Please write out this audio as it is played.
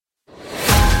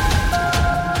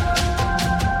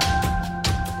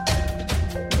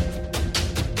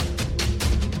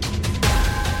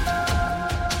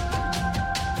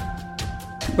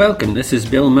Welcome, this is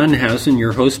Bill Munhausen,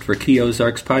 your host for Key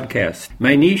Ozarks Podcast.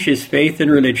 My niche is faith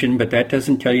and religion, but that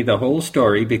doesn't tell you the whole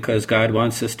story because God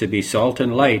wants us to be salt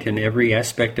and light in every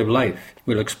aspect of life.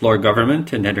 We'll explore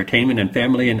government and entertainment and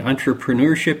family and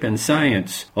entrepreneurship and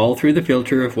science, all through the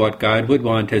filter of what God would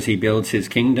want as He builds His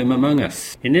kingdom among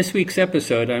us. In this week's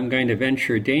episode, I'm going to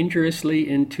venture dangerously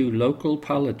into local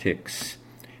politics.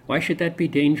 Why should that be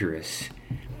dangerous?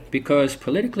 Because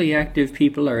politically active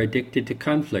people are addicted to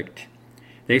conflict.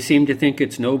 They seem to think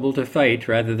it's noble to fight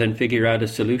rather than figure out a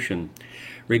solution.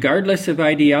 Regardless of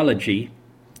ideology,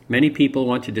 many people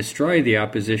want to destroy the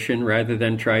opposition rather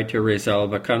than try to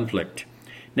resolve a conflict.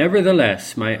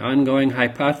 Nevertheless, my ongoing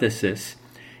hypothesis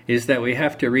is that we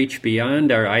have to reach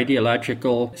beyond our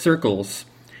ideological circles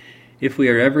if we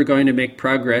are ever going to make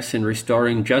progress in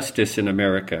restoring justice in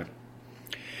America.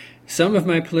 Some of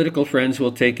my political friends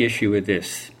will take issue with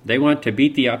this. They want to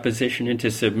beat the opposition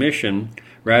into submission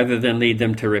rather than lead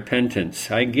them to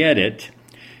repentance. I get it.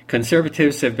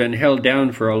 Conservatives have been held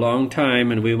down for a long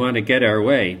time and we want to get our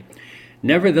way.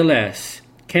 Nevertheless,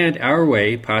 can't our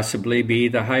way possibly be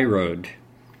the high road?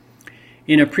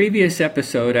 In a previous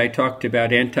episode, I talked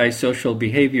about antisocial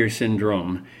behavior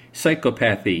syndrome,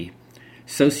 psychopathy,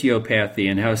 sociopathy,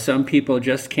 and how some people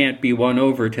just can't be won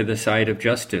over to the side of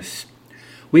justice.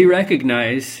 We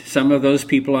recognize some of those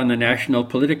people on the national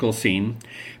political scene,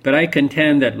 but I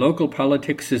contend that local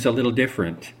politics is a little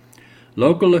different.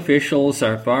 Local officials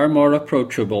are far more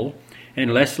approachable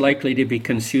and less likely to be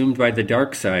consumed by the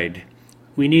dark side.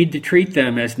 We need to treat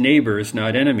them as neighbors,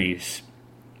 not enemies.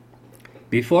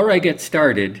 Before I get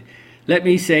started, let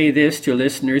me say this to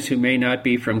listeners who may not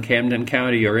be from Camden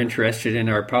County or interested in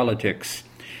our politics.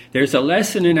 There's a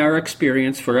lesson in our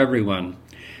experience for everyone,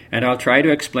 and I'll try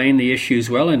to explain the issues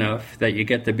well enough that you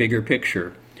get the bigger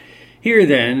picture. Here,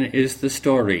 then, is the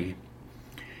story.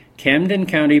 Camden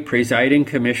County Presiding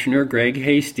Commissioner Greg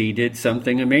Hasty did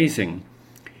something amazing.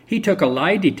 He took a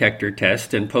lie detector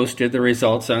test and posted the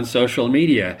results on social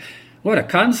media. What a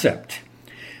concept!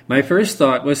 My first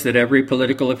thought was that every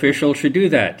political official should do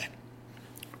that.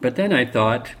 But then I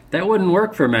thought, that wouldn't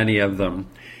work for many of them.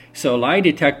 So lie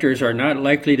detectors are not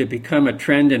likely to become a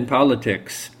trend in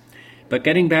politics. But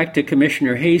getting back to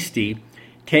Commissioner Hasty,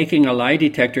 taking a lie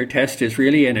detector test is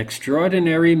really an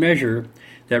extraordinary measure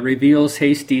that reveals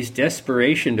Hasty's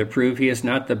desperation to prove he is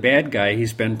not the bad guy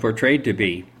he's been portrayed to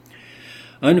be.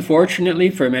 Unfortunately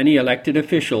for many elected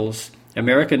officials,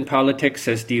 American politics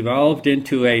has devolved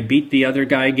into a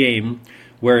beat-the-other-guy game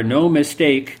where no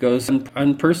mistake goes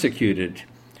unpersecuted.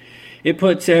 It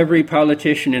puts every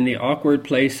politician in the awkward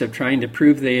place of trying to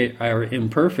prove they are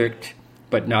imperfect,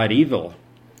 but not evil.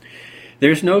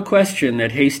 There's no question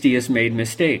that Hasty has made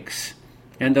mistakes,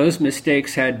 and those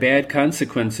mistakes had bad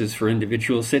consequences for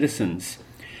individual citizens.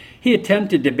 He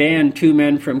attempted to ban 2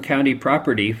 men from county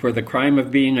property for the crime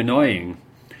of being annoying.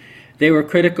 They were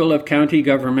critical of county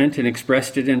government and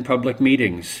expressed it in public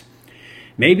meetings.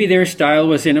 Maybe their style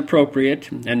was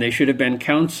inappropriate and they should have been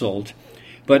counseled,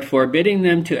 but forbidding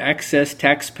them to access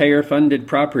taxpayer-funded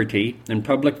property and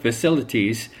public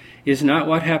facilities is not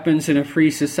what happens in a free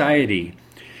society.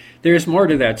 There's more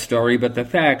to that story, but the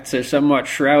facts are somewhat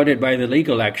shrouded by the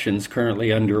legal actions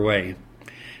currently underway.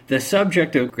 The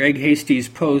subject of Greg Hasty's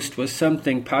post was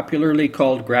something popularly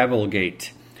called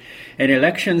Gravelgate. An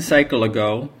election cycle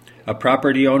ago, a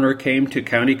property owner came to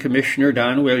County Commissioner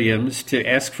Don Williams to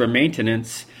ask for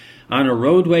maintenance on a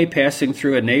roadway passing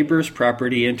through a neighbor's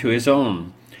property into his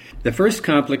own. The first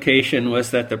complication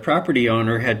was that the property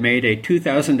owner had made a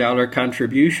 $2,000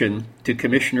 contribution to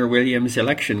Commissioner Williams'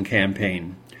 election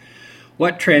campaign.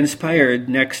 What transpired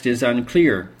next is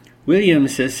unclear.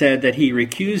 Williams has said that he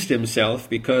recused himself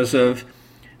because of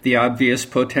the obvious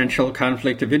potential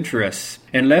conflict of interests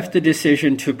and left the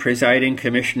decision to Presiding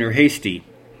Commissioner Hasty.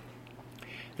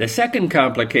 The second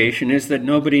complication is that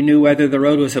nobody knew whether the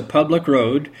road was a public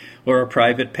road or a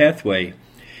private pathway.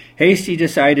 Hasty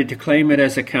decided to claim it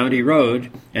as a county road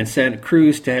and sent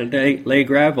crews to lay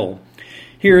gravel.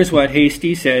 Here is what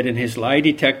Hasty said in his lie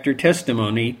detector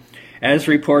testimony as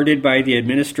reported by the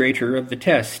administrator of the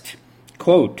test.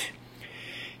 Quote,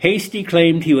 Hasty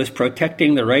claimed he was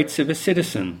protecting the rights of a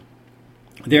citizen.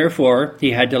 Therefore, he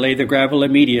had to lay the gravel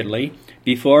immediately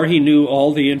before he knew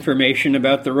all the information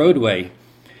about the roadway.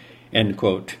 End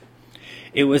quote.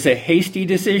 It was a hasty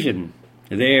decision.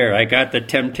 There, I got the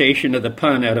temptation of the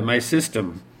pun out of my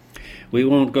system. We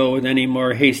won't go with any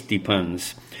more hasty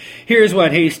puns. Here's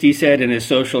what Hasty said in his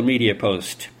social media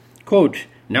post. Quote,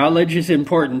 knowledge is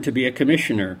important to be a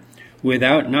commissioner.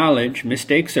 Without knowledge,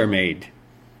 mistakes are made.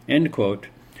 End quote.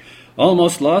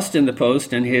 Almost lost in the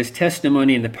post and his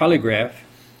testimony in the polygraph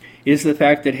is the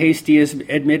fact that Hastie is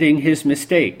admitting his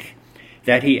mistake,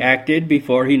 that he acted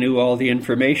before he knew all the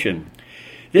information.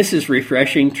 This is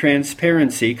refreshing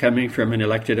transparency coming from an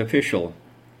elected official.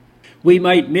 We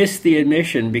might miss the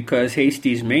admission because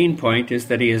Hastie's main point is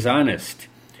that he is honest.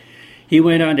 He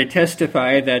went on to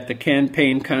testify that the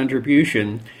campaign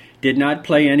contribution did not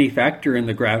play any factor in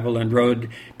the gravel and road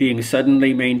being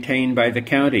suddenly maintained by the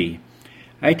county.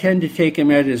 I tend to take him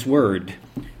at his word.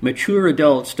 Mature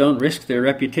adults don't risk their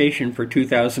reputation for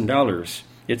 $2,000.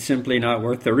 It's simply not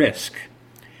worth the risk.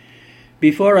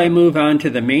 Before I move on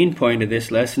to the main point of this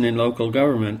lesson in local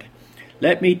government,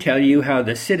 let me tell you how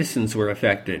the citizens were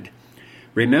affected.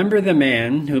 Remember the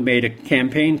man who made a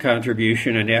campaign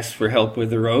contribution and asked for help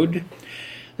with the road?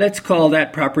 Let's call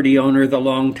that property owner the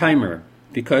long-timer,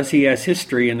 because he has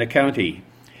history in the county.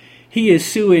 He is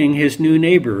suing his new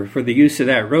neighbor for the use of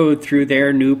that road through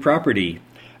their new property.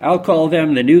 I'll call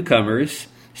them the newcomers,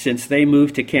 since they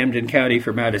moved to Camden County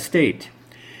from out of state.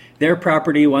 Their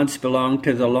property once belonged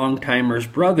to the long-timer's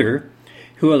brother,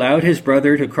 who allowed his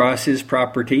brother to cross his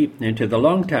property into the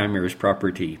long-timer's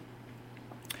property.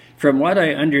 From what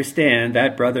I understand,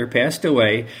 that brother passed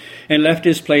away and left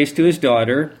his place to his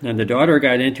daughter, and the daughter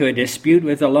got into a dispute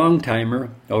with the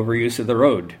long-timer over use of the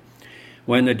road.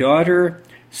 When the daughter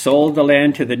sold the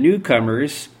land to the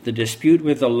newcomers, the dispute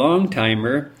with the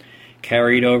long-timer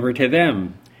carried over to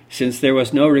them. Since there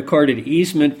was no recorded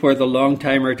easement for the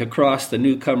long-timer to cross the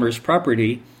newcomer's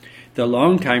property, the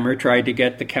long-timer tried to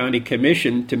get the county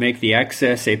commission to make the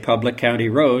access a public county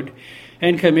road,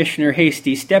 and Commissioner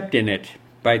Hastie stepped in it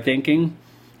by thinking,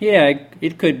 yeah,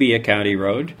 it could be a county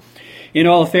road. In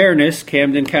all fairness,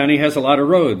 Camden County has a lot of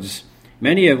roads,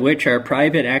 many of which are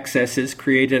private accesses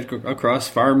created across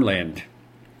farmland.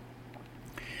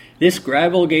 This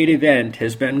Gravelgate event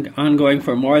has been ongoing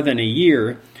for more than a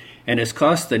year and has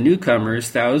cost the newcomers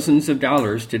thousands of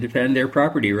dollars to defend their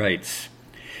property rights.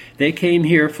 They came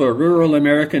here for rural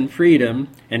American freedom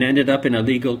and ended up in a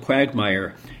legal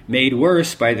quagmire, made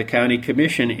worse by the county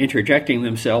commission interjecting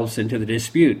themselves into the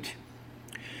dispute.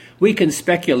 We can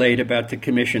speculate about the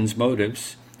commission's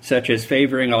motives, such as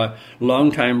favoring a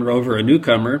long-timer over a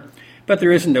newcomer, but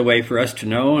there isn't a way for us to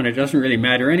know, and it doesn't really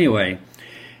matter anyway.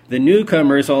 The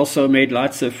newcomers also made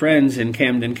lots of friends in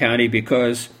Camden County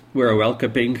because we're a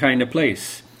welcoming kind of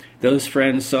place. Those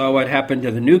friends saw what happened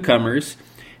to the newcomers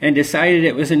and decided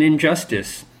it was an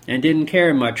injustice and didn't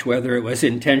care much whether it was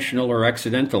intentional or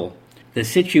accidental. The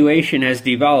situation has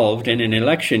devolved in an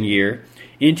election year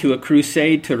into a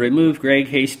crusade to remove Greg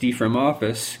Hastie from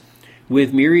office,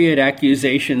 with myriad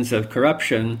accusations of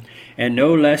corruption and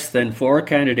no less than 4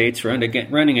 candidates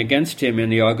running against him in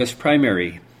the August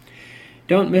primary.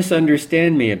 Don't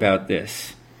misunderstand me about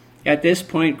this. At this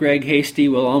point, Greg Hastie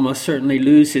will almost certainly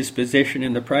lose his position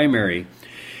in the primary,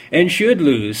 and should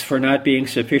lose for not being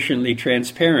sufficiently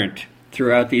transparent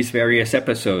throughout these various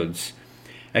episodes.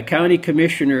 A county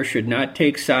commissioner should not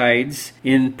take sides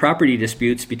in property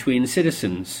disputes between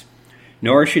citizens,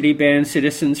 nor should he ban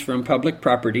citizens from public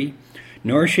property,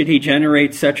 nor should he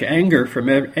generate such anger from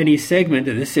any segment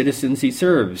of the citizens he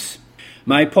serves.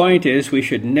 My point is we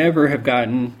should never have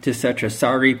gotten to such a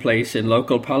sorry place in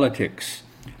local politics.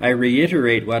 I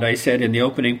reiterate what I said in the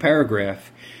opening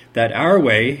paragraph, that our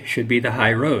way should be the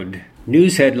high road.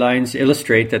 News headlines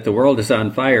illustrate that the world is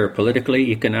on fire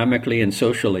politically, economically, and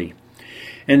socially.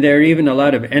 And there are even a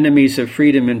lot of enemies of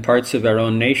freedom in parts of our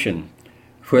own nation.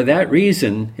 For that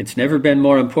reason, it's never been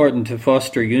more important to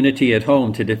foster unity at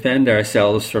home to defend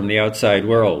ourselves from the outside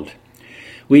world.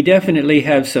 We definitely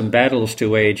have some battles to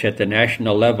wage at the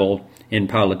national level in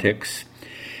politics,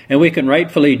 and we can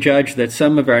rightfully judge that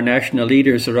some of our national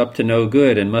leaders are up to no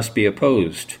good and must be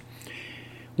opposed.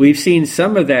 We've seen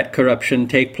some of that corruption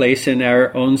take place in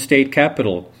our own state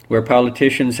capital, where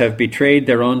politicians have betrayed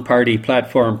their own party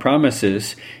platform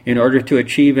promises in order to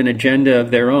achieve an agenda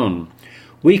of their own.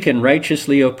 We can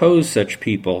righteously oppose such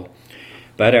people,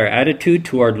 but our attitude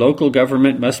toward local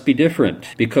government must be different,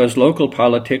 because local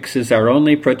politics is our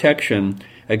only protection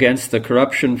against the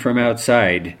corruption from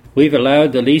outside. We've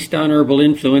allowed the least honorable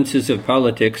influences of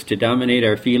politics to dominate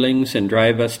our feelings and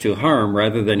drive us to harm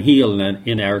rather than heal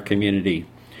in our community.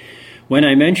 When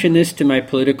I mention this to my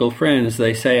political friends,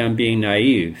 they say I'm being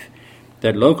naive,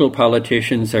 that local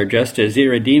politicians are just as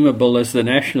irredeemable as the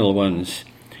national ones.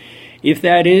 If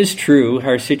that is true,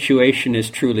 our situation is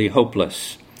truly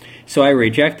hopeless. So I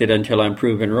reject it until I'm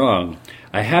proven wrong.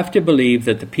 I have to believe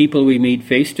that the people we meet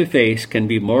face to face can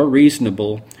be more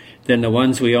reasonable than the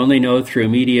ones we only know through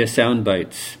media sound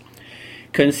bites.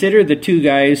 Consider the 2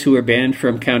 guys who were banned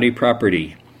from county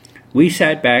property. We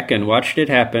sat back and watched it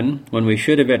happen when we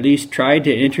should have at least tried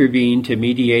to intervene to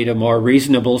mediate a more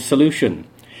reasonable solution.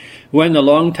 When the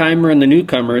long-timer and the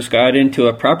newcomers got into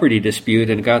a property dispute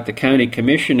and got the county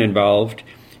commission involved,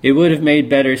 it would have made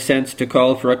better sense to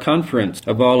call for a conference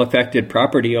of all affected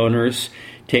property owners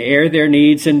to air their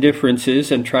needs and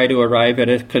differences and try to arrive at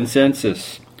a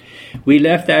consensus. We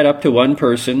left that up to one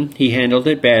person, he handled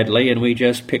it badly, and we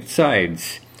just picked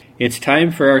sides. It's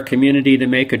time for our community to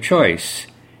make a choice,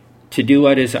 to do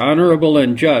what is honorable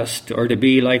and just, or to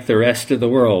be like the rest of the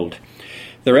world.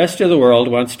 The rest of the world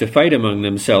wants to fight among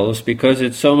themselves because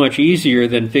it's so much easier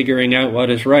than figuring out what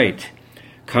is right.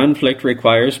 Conflict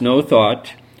requires no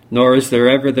thought, nor is there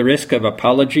ever the risk of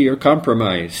apology or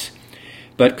compromise.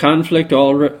 But conflict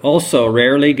also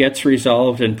rarely gets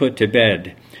resolved and put to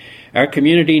bed. Our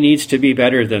community needs to be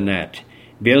better than that,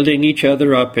 building each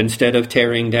other up instead of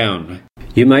tearing down.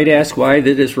 You might ask why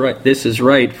this is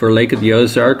right for Lake of the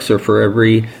Ozarks or for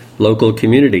every local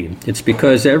community. It's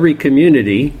because every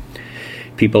community,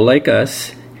 people like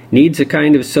us, needs a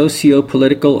kind of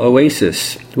socio-political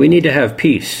oasis. We need to have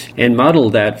peace and model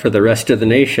that for the rest of the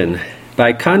nation.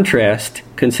 By contrast,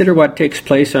 consider what takes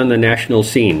place on the national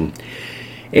scene.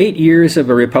 8 years of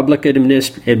a Republican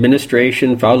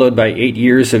administration, followed by 8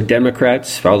 years of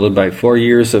Democrats, followed by 4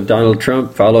 years of Donald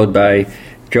Trump, followed by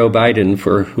Joe Biden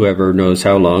for whoever knows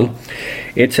how long.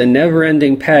 It's a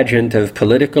never-ending pageant of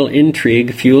political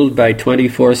intrigue fueled by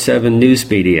 24/7 news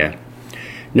media.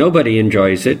 Nobody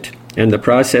enjoys it, and the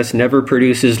process never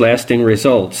produces lasting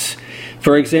results.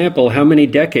 For example, how many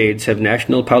decades have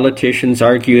national politicians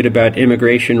argued about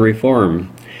immigration reform?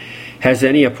 Has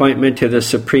any appointment to the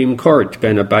Supreme Court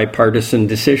been a bipartisan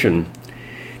decision?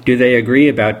 Do they agree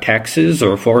about taxes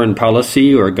or foreign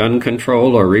policy or gun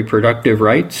control or reproductive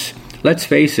rights? Let's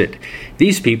face it,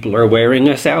 these people are wearing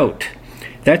us out.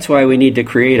 That's why we need to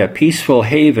create a peaceful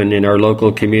haven in our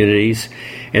local communities,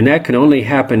 and that can only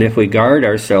happen if we guard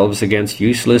ourselves against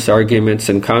useless arguments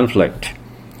and conflict.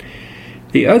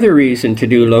 The other reason to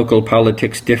do local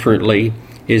politics differently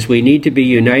is we need to be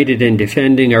united in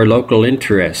defending our local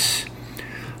interests.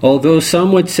 Although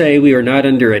some would say we are not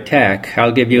under attack,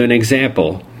 I'll give you an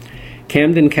example.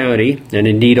 Camden County, and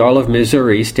indeed all of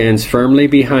Missouri, stands firmly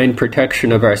behind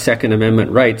protection of our Second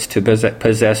Amendment rights to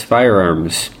possess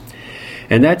firearms.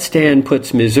 And that stand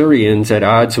puts Missourians at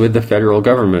odds with the federal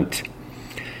government.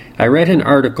 I read an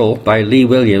article by Lee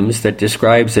Williams that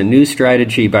describes a new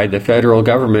strategy by the federal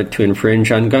government to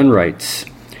infringe on gun rights.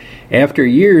 After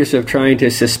years of trying to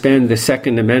suspend the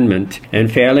Second Amendment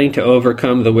and failing to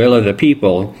overcome the will of the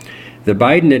people, the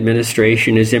Biden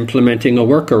administration is implementing a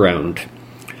workaround.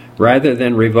 Rather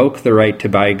than revoke the right to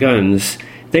buy guns,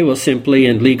 they will simply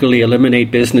and legally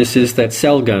eliminate businesses that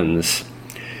sell guns.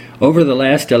 Over the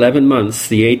last 11 months,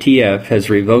 the ATF has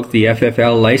revoked the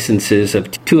FFL licenses of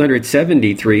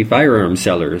 273 firearm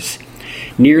sellers,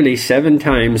 nearly 7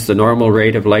 times the normal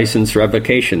rate of license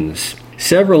revocations.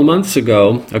 Several months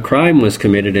ago, a crime was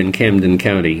committed in Camden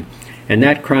County, and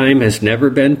that crime has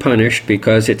never been punished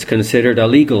because it's considered a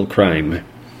legal crime.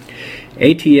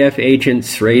 ATF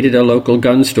agents raided a local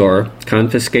gun store,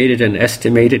 confiscated an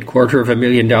estimated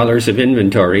 $250,000 of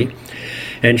inventory,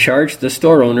 and charged the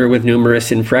store owner with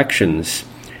numerous infractions.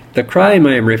 The crime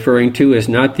I am referring to is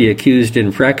not the accused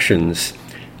infractions.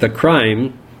 The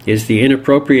crime is the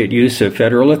inappropriate use of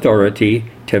federal authority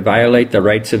to violate the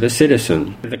rights of a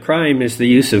citizen. The crime is the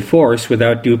use of force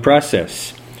without due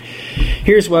process.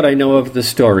 Here's what I know of the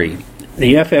story.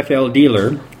 The FFL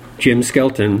dealer, Jim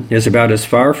Skelton, is about as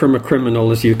far from a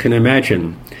criminal as you can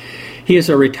imagine. He is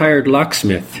a retired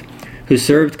locksmith who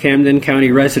served Camden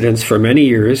County residents for many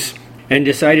years and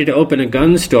decided to open a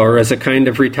gun store as a kind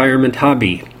of retirement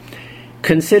hobby.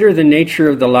 Consider the nature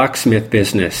of the locksmith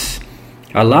business.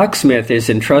 A locksmith is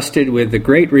entrusted with the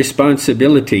great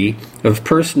responsibility of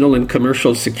personal and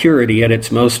commercial security at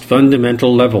its most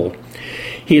fundamental level.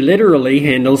 He literally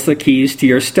handles the keys to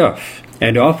your stuff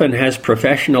and often has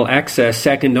professional access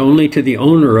second only to the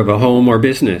owner of a home or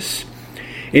business.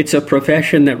 It's a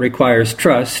profession that requires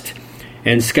trust,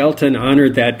 and Skelton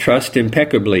honored that trust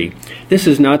impeccably. This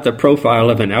is not the profile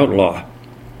of an outlaw.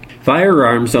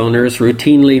 Firearms owners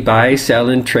routinely buy, sell,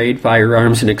 and trade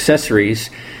firearms and accessories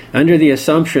under the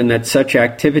assumption that such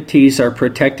activities are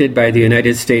protected by the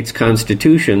United States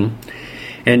Constitution,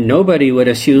 and nobody would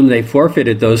assume they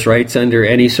forfeited those rights under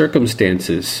any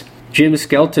circumstances. Jim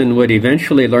Skelton would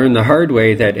eventually learn the hard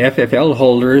way that FFL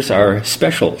holders are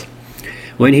special.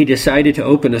 When he decided to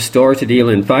open a store to deal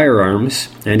in firearms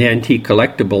and antique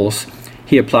collectibles,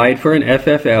 he applied for an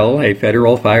FFL, a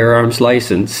federal firearms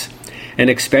license, and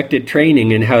expected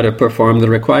training in how to perform the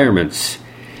requirements.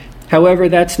 However,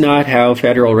 that's not how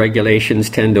federal regulations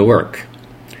tend to work.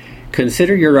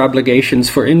 Consider your obligations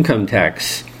for income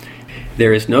tax.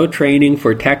 There is no training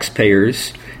for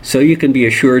taxpayers, so you can be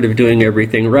assured of doing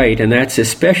everything right, and that's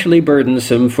especially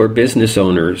burdensome for business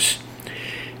owners.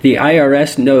 The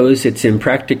IRS knows it's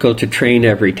impractical to train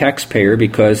every taxpayer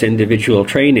because individual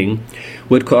training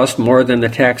would cost more than the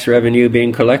tax revenue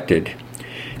being collected.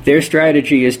 Their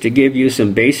strategy is to give you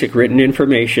some basic written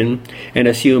information and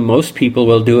assume most people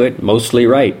will do it mostly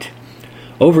right.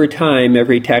 Over time,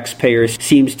 every taxpayer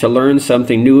seems to learn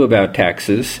something new about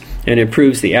taxes and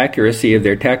improves the accuracy of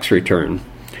their tax return.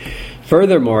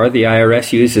 Furthermore, the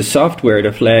IRS uses software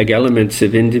to flag elements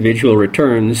of individual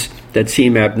returns that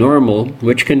seem abnormal,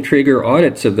 which can trigger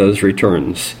audits of those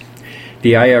returns.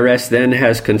 The IRS then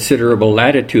has considerable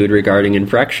latitude regarding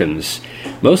infractions,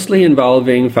 mostly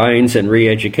involving fines and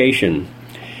re-education.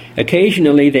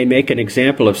 Occasionally, they make an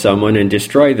example of someone and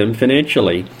destroy them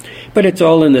financially, but it's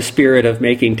all in the spirit of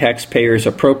making taxpayers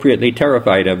appropriately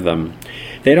terrified of them.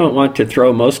 They don't want to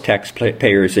throw most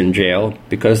taxpayers in jail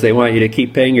because they want you to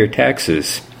keep paying your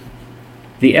taxes.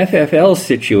 The FFL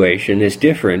situation is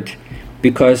different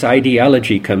because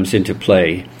ideology comes into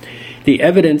play. The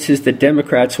evidence is that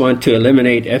Democrats want to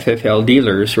eliminate FFL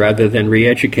dealers rather than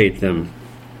re-educate them.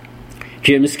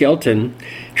 Jim Skelton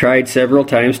tried several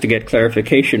times to get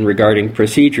clarification regarding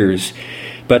procedures,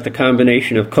 but the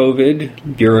combination of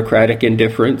COVID, bureaucratic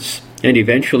indifference, and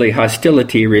eventually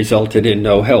hostility resulted in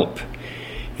no help.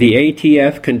 The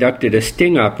ATF conducted a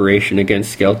sting operation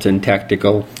against Skelton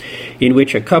Tactical, in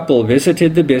which a couple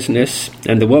visited the business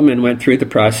and the woman went through the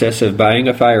process of buying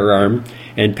a firearm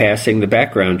and passing the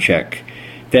background check.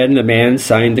 Then the man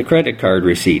signed the credit card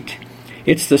receipt.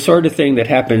 It's the sort of thing that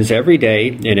happens every day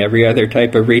in every other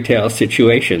type of retail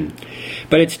situation,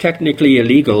 but it's technically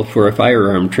illegal for a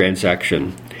firearm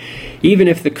transaction. Even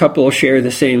if the couple share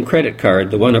the same credit card,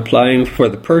 the one applying for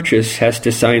the purchase has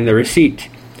to sign the receipt.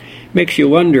 Makes you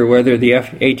wonder whether the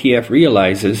ATF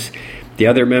realizes the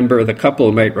other member of the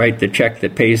couple might write the check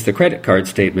that pays the credit card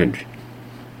statement.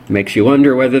 Makes you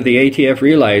wonder whether the ATF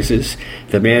realizes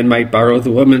the man might borrow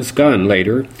the woman's gun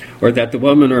later, or that the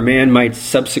woman or man might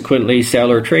subsequently sell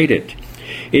or trade it.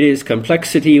 It is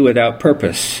complexity without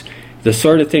purpose, the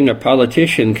sort of thing a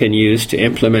politician can use to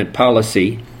implement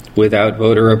policy without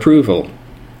voter approval.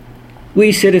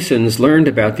 We citizens learned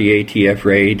about the ATF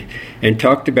raid and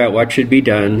talked about what should be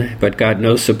done, but got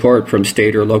no support from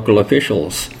state or local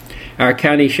officials. Our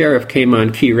county sheriff came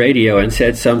on Key Radio and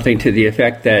said something to the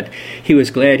effect that he was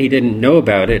glad he didn't know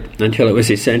about it until it was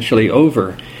essentially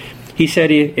over. He said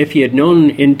if he had known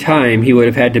in time, he would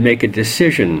have had to make a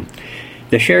decision.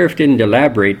 The sheriff didn't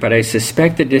elaborate, but I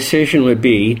suspect the decision would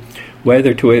be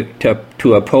whether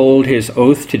to uphold his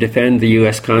oath to defend the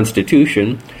U.S.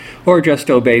 Constitution or just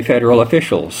obey federal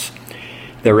officials.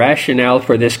 The rationale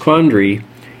for this quandary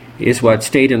is what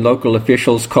state and local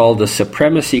officials call the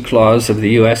Supremacy Clause of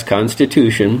the U.S.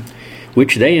 Constitution,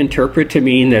 which they interpret to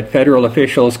mean that federal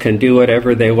officials can do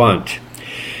whatever they want.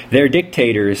 They're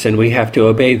dictators and we have to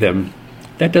obey them.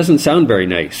 That doesn't sound very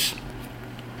nice.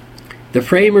 The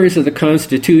framers of the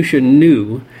Constitution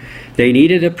knew they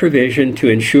needed a provision to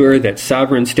ensure that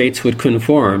sovereign states would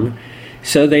conform,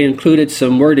 so they included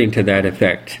some wording to that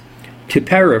effect. To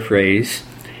paraphrase,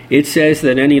 it says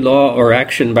that any law or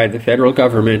action by the federal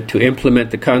government to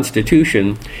implement the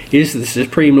Constitution is the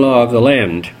supreme law of the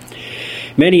land.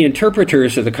 Many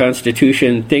interpreters of the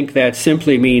Constitution think that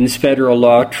simply means federal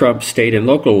law trumps state and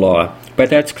local law, but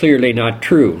that's clearly not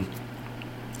true.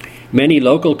 Many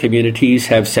local communities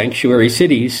have sanctuary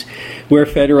cities where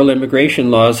federal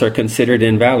immigration laws are considered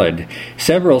invalid.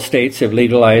 Several states have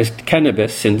legalized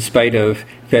cannabis in spite of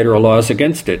federal laws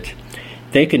against it.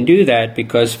 They can do that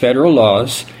because federal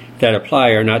laws that apply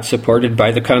are not supported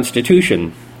by the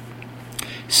Constitution.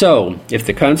 So, if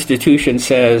the Constitution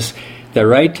says the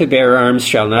right to bear arms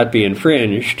shall not be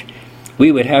infringed,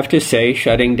 we would have to say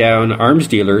shutting down arms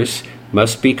dealers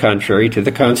must be contrary to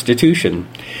the Constitution,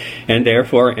 and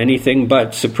therefore anything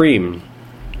but supreme.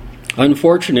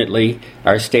 Unfortunately,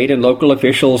 our state and local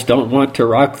officials don't want to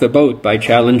rock the boat by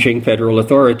challenging federal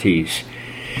authorities.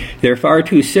 They're far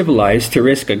too civilized to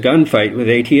risk a gunfight with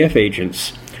ATF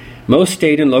agents. Most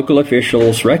state and local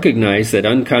officials recognize that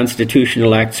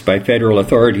unconstitutional acts by federal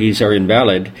authorities are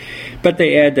invalid, but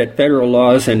they add that federal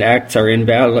laws and acts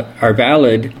are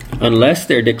valid unless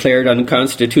they're declared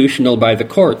unconstitutional by the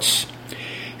courts.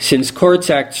 Since courts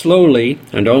act slowly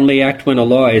and only act when a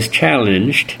law is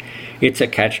challenged, it's a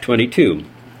catch-22.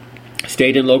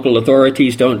 State and local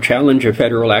authorities don't challenge a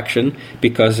federal action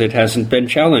because it hasn't been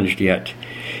challenged yet.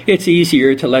 It's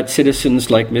easier to let citizens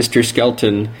like Mr.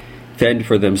 Skelton fend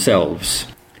for themselves.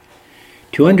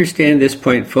 To understand this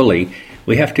point fully,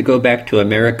 we have to go back to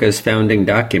America's founding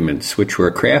documents, which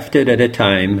were crafted at a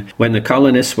time when the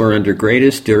colonists were under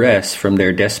greatest duress from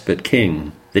their despot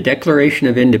king. The Declaration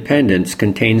of Independence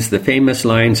contains the famous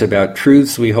lines about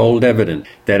truths we hold evident,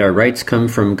 that our rights come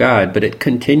from God, but it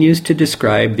continues to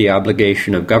describe the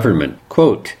obligation of government.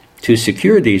 Quote, "To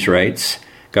secure these rights,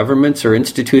 governments are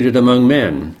instituted among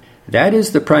men. That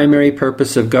is the primary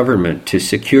purpose of government, to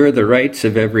secure the rights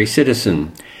of every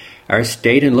citizen. Our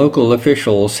state and local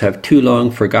officials have too long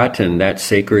forgotten that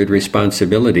sacred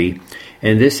responsibility,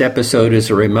 and this episode is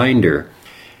a reminder.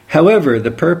 However,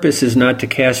 the purpose is not to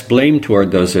cast blame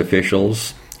toward those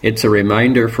officials. It's a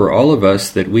reminder for all of us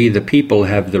that we, the people,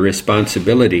 have the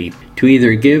responsibility to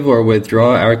either give or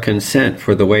withdraw our consent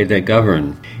for the way they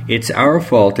govern. It's our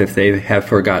fault if they have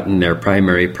forgotten their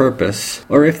primary purpose,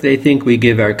 or if they think we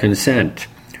give our consent.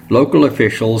 Local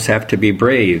officials have to be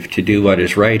brave to do what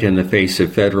is right in the face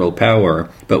of federal power,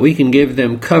 but we can give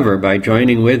them cover by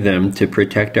joining with them to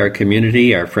protect our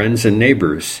community, our friends, and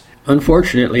neighbors.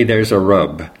 Unfortunately, there's a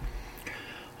rub.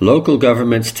 Local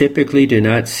governments typically do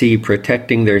not see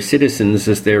protecting their citizens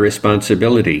as their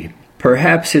responsibility.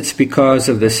 Perhaps it's because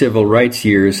of the civil rights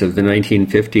years of the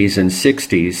 1950s and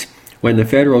 60s, when the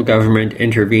federal government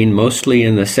intervened mostly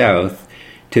in the South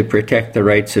to protect the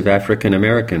rights of African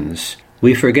Americans.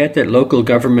 We forget that local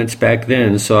governments back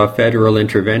then saw federal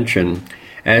intervention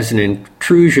as an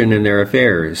intrusion in their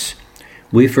affairs.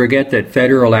 We forget that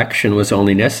federal action was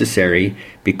only necessary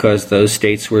because those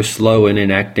states were slow in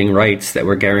enacting rights that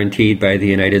were guaranteed by the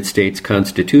United States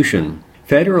Constitution.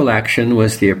 Federal action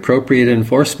was the appropriate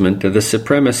enforcement of the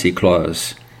Supremacy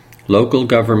Clause. Local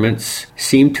governments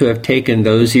seem to have taken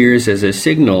those years as a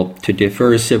signal to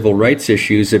defer civil rights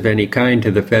issues of any kind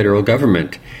to the federal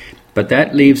government. But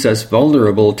that leaves us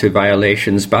vulnerable to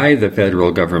violations by the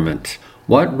federal government.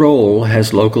 What role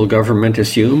has local government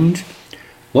assumed?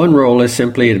 One role is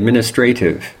simply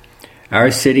administrative.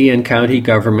 Our city and county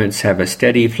governments have a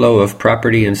steady flow of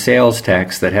property and sales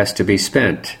tax that has to be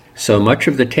spent. So much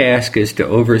of the task is to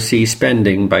oversee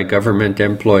spending by government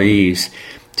employees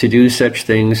to do such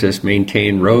things as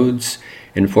maintain roads,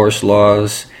 enforce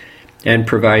laws, and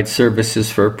provide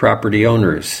services for property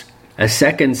owners. A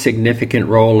second significant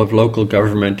role of local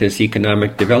government is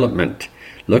economic development,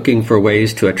 looking for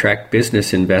ways to attract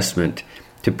business investment,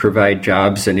 to provide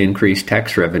jobs and increase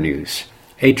tax revenues.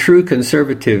 A true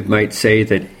conservative might say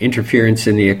that interference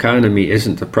in the economy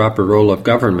isn't the proper role of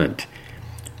government,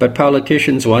 but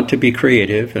politicians want to be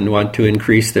creative and want to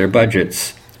increase their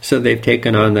budgets, so they've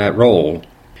taken on that role.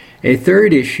 A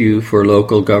third issue for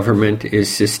local government is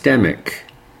systemic.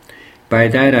 By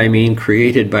that I mean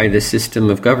created by the system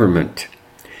of government.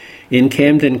 In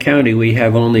Camden County, we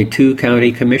have only 2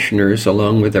 county commissioners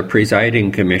along with a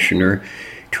presiding commissioner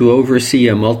to oversee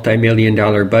a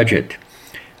multi-million-dollar budget.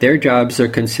 Their jobs are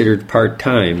considered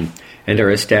part-time and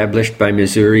are established by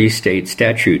Missouri state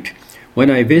statute. When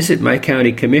I visit my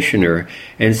county commissioner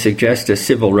and suggest a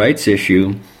civil rights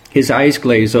issue, his eyes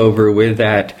glaze over with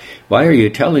that, "Why are you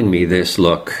telling me this?"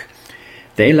 look.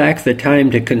 They lack the time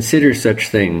to consider such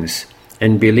things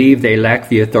and believe they lack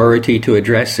the authority to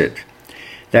address it.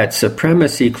 That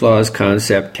Supremacy Clause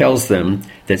concept tells them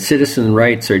that citizen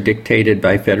rights are dictated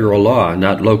by federal law,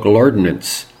 not local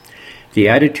ordinance. The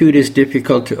attitude is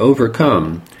difficult to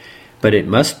overcome, but it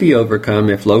must be overcome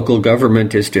if local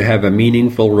government is to have a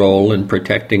meaningful role in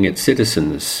protecting its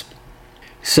citizens.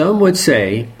 Some would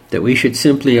say that we should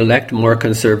simply elect more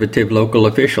conservative local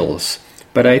officials,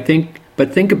 but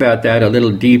think about that a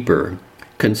little deeper.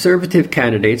 Conservative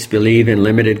candidates believe in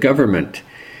limited government,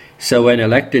 so when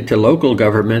elected to local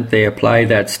government, they apply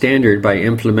that standard by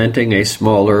implementing a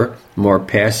smaller, more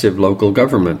passive local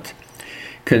government.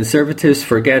 Conservatives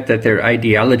forget that their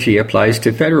ideology applies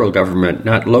to federal government,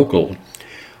 not local.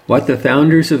 What the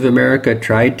founders of America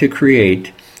tried to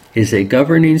create is a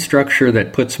governing structure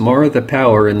that puts more of the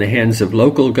power in the hands of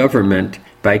local government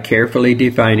by carefully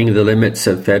defining the limits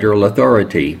of federal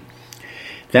authority.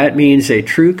 That means a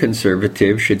true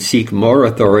conservative should seek more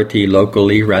authority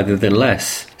locally rather than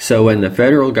less. So when the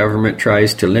federal government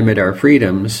tries to limit our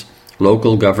freedoms,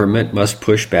 local government must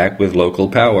push back with local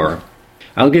power.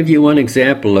 I'll give you one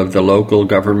example of the local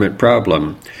government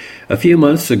problem. A few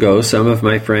months ago, some of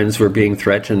my friends were being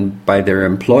threatened by their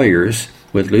employers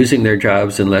with losing their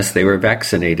jobs unless they were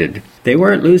vaccinated. They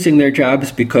weren't losing their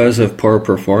jobs because of poor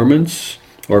performance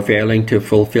or failing to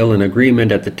fulfill an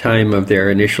agreement at the time of their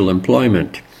initial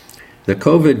employment. The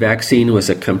COVID vaccine was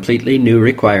a completely new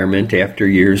requirement after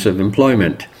years of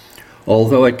employment.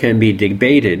 Although it can be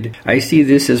debated, I see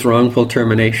this as wrongful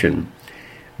termination.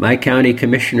 My county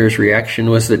commissioner's reaction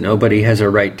was that nobody has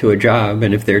a right to a job,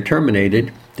 and if they're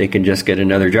terminated, they can just get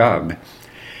another job.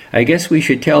 I guess we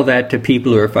should tell that to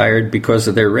people who are fired because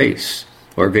of their race,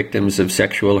 or victims of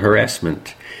sexual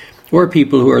harassment, or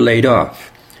people who are laid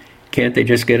off. Can't they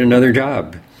just get another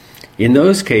job? In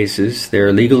those cases, there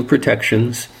are legal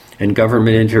protections, and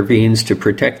government intervenes to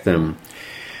protect them.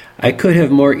 I could have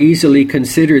more easily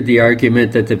considered the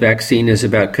argument that the vaccine is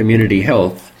about community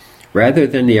health, rather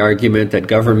than the argument that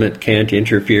government can't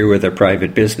interfere with a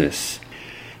private business.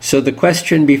 So the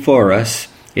question before us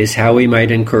is how we might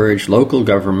encourage local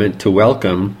government to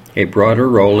welcome a broader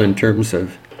role in terms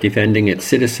of defending its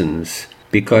citizens,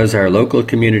 because our local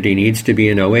community needs to be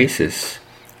an oasis,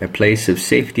 a place of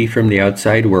safety from the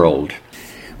outside world.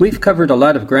 We've covered a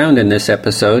lot of ground in this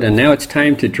episode, and now it's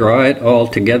time to draw it all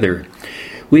together.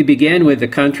 We began with the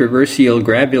controversial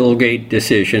Gravelgate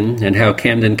decision and how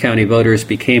Camden County voters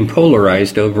became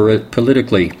polarized over it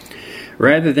politically.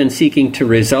 Rather than seeking to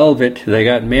resolve it, they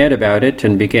got mad about it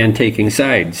and began taking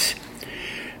sides.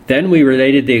 Then we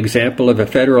related the example of a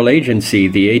federal agency,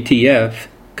 the ATF,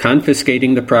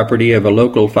 confiscating the property of a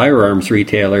local firearms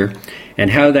retailer, and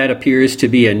how that appears to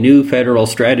be a new federal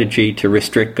strategy to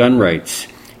restrict gun rights.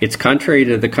 It's contrary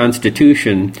to the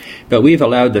Constitution, but we've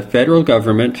allowed the federal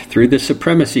government, through the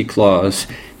Supremacy Clause,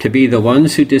 to be the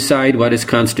ones who decide what is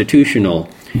constitutional.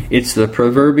 It's the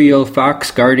proverbial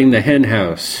fox guarding the hen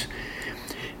house.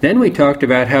 Then we talked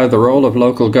about how the role of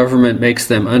local government makes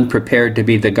them unprepared to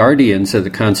be the guardians of the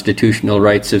constitutional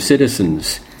rights of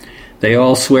citizens. They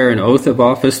all swear an oath of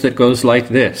office that goes like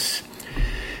this.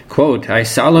 Quote, I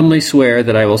solemnly swear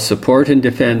that I will support and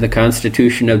defend the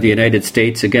Constitution of the United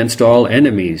States against all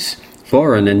enemies,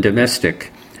 foreign and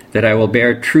domestic, that I will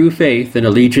bear true faith and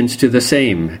allegiance to the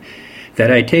same,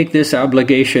 that I take this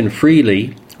obligation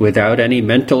freely, without any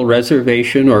mental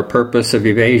reservation or purpose of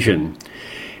evasion,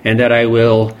 and that I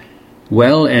will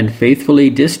well and faithfully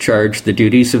discharge the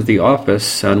duties of the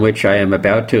office on which I am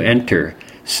about to enter.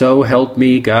 So help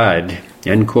me God.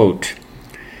 End quote.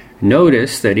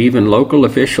 Notice that even local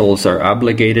officials are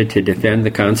obligated to defend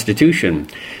the Constitution.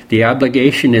 The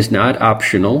obligation is not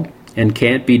optional and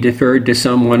can't be deferred to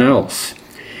someone else.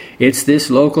 It's this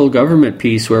local government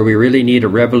piece where we really need a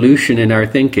revolution in our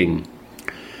thinking.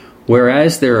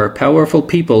 Whereas there are powerful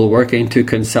people working to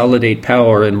consolidate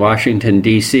power in Washington,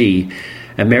 D.C.,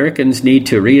 Americans need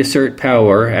to reassert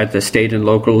power at the state and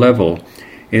local level.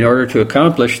 In order to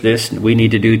accomplish this, we need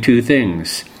to do two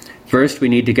things. First, we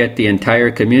need to get the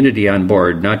entire community on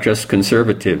board, not just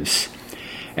conservatives.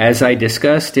 As I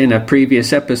discussed in a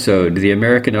previous episode, the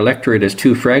American electorate is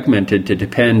too fragmented to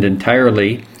depend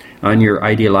entirely on your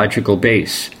ideological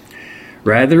base.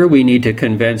 Rather, we need to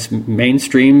convince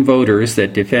mainstream voters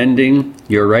that defending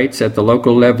your rights at the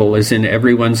local level is in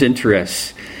everyone's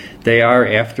interests. They are,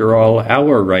 after all,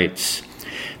 our rights.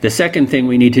 The second thing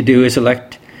we need to do is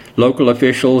elect local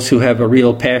officials who have a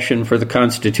real passion for the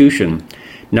Constitution,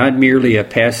 not merely a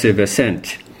passive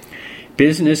assent.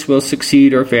 Business will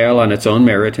succeed or fail on its own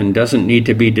merit and doesn't need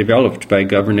to be developed by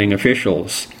governing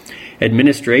officials.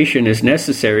 Administration is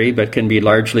necessary but can be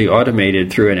largely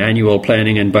automated through an annual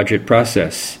planning and budget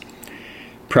process.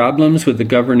 Problems with the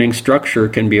governing structure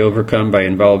can be overcome by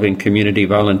involving community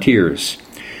volunteers.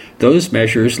 Those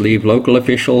measures leave local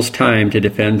officials time to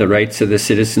defend the rights of the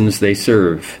citizens they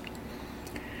serve.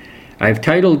 I've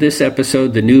titled this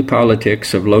episode The New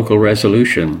Politics of Local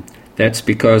Resolution. That's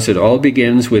because it all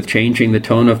begins with changing the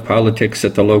tone of politics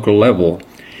at the local level.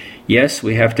 Yes,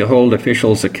 we have to hold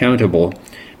officials accountable,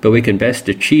 but we can best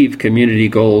achieve community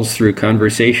goals through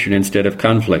conversation instead of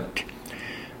conflict.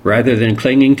 Rather than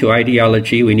clinging to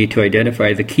ideology, we need to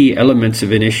identify the key elements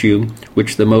of an issue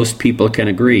which the most people can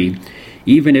agree,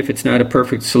 even if it's not a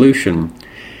perfect solution.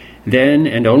 Then,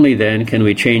 and only then, can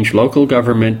we change local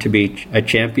government to be a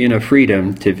champion of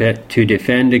freedom to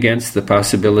defend against the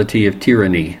possibility of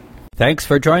tyranny. Thanks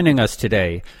for joining us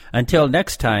today. Until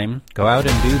next time, go out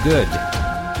and do good.